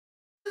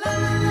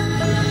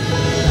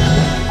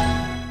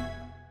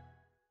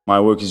My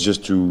work is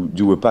just to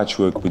do a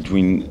patchwork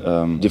between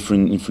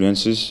different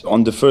influences.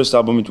 On the first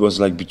album, it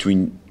was like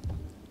between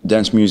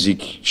dance music,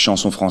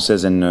 chanson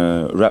française, and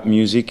rap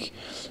music.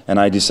 And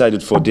I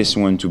decided for this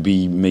one to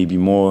be maybe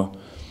more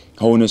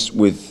honest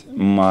with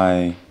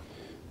my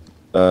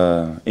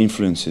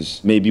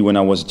influences. Maybe when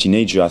I was a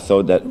teenager, I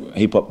thought that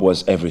hip-hop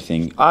was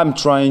everything. I'm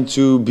trying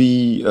to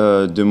be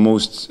the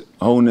most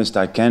honest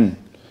I can.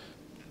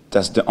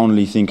 That's the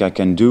only thing I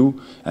can do,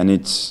 and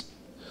it's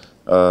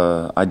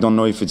I don't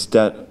know if it's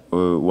that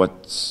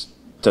what's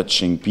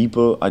touching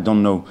people. I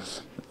don't know.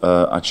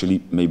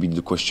 Actually, maybe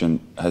the question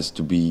has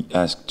to be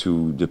asked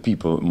to the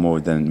people more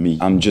than me.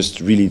 I'm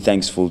just really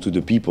thankful to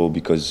the people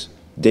because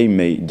they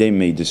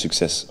made the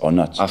success or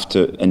not.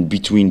 After and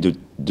between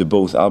the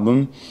both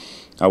album,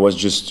 I was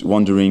just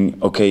wondering,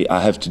 okay,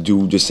 I have to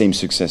do the same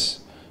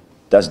success.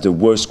 That's the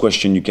worst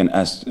question you can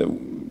ask.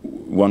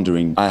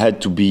 Wondering. I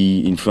had to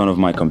be in front of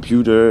my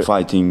computer,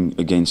 fighting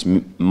against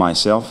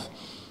myself,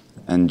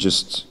 and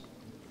just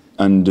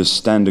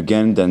understand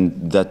again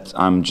then that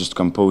I'm just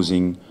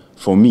composing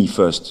for me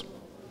first.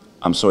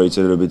 I'm sorry, it's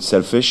a little bit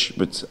selfish,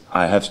 but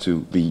I have to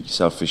be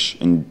selfish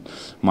in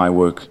my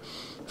work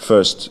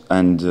first,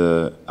 and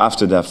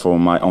after that for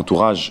my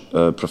entourage,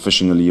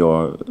 professionally,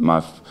 or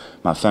my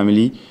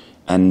family,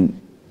 and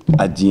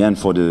at the end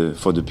for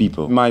the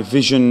people. My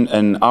vision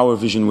and our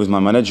vision with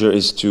my manager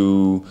is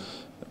to.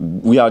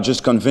 We are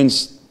just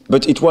convinced,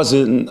 but it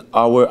wasn't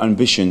our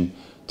ambition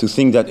to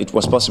think that it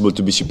was possible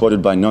to be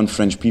supported by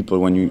non-French people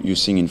when you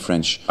sing in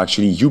French.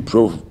 Actually, you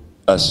prove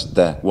us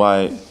that.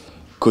 Why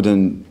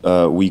couldn't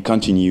we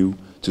continue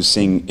to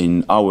sing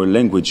in our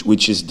language,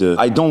 which is the...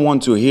 I don't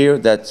want to hear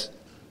that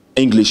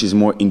English is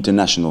more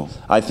international.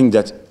 I think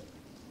that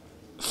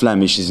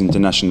Flemish is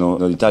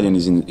international, Italian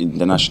is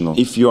international.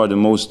 If you are the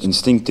most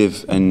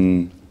instinctive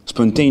and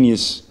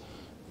spontaneous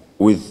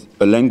with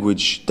a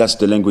language, that's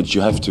the language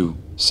you have to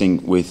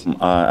sing with.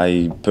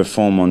 I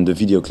perform on the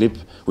video clip,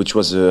 which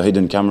was a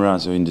hidden camera,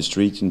 so in the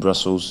street in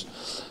Brussels,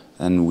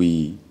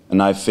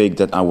 and I faked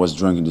that I was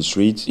drunk in the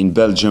street. In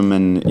Belgium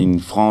and in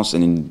France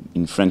and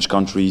in French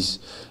countries,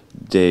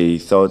 they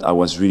thought I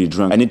was really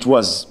drunk, and it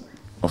was,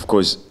 of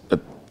course,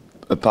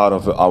 a part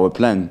of our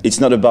plan. It's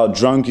not about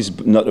drunk, it's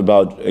not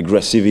about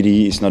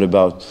aggressivity, it's not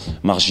about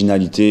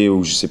marginalité,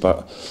 ou je sais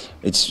pas.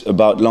 It's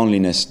about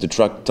loneliness. The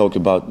track talk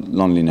about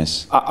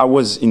loneliness. I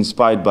was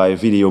inspired by a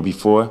video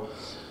before.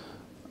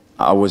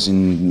 I was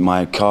in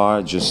my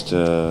car just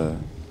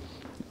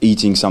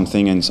eating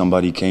something, and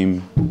somebody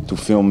came to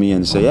film me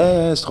and say,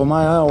 "Hey,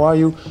 Stromae, how are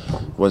you?"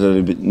 It was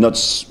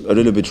a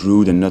little bit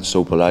rude and not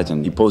so polite.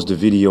 And he posted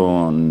the video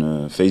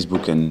on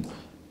Facebook, and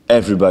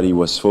everybody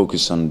was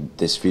focused on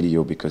this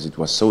video because it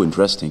was so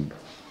interesting.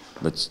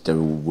 But there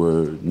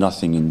were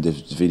nothing in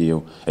this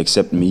video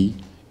except me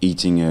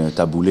eating a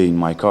taboulé in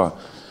my car.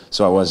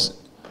 So I was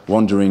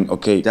wondering,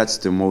 okay, that's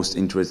the most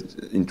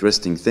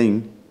interesting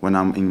thing when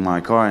I'm in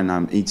my car and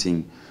I'm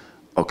eating.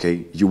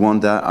 Okay, you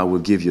want that, I will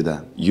give you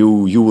that.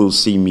 You will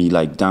see me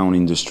like down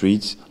in the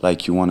streets,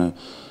 like you wanna.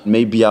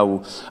 Maybe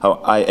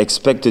I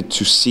expected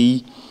to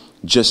see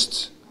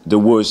just the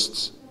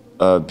worst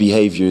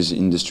behaviors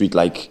in the street,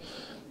 like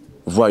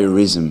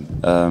voyeurism.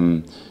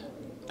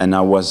 And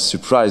I was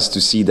surprised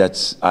to see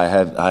that I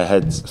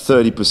had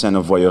 30%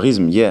 of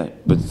voyeurism, yeah,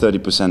 but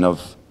 30%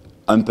 of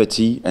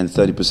empathy and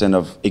 30%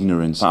 of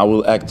ignorance. I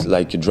will act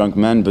like a drunk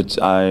man, but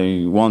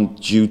I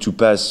want you to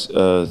pass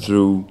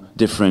through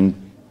different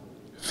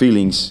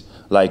feelings,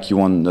 like you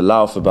want to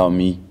laugh about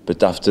me,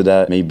 but after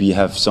that maybe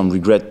have some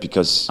regret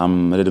because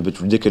I'm a little bit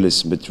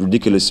ridiculous, but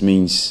ridiculous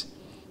means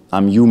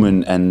I'm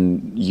human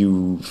and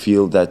you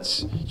feel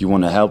that you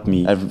want to help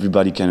me.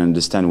 Everybody can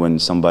understand when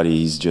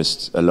somebody is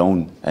just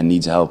alone and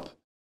needs help.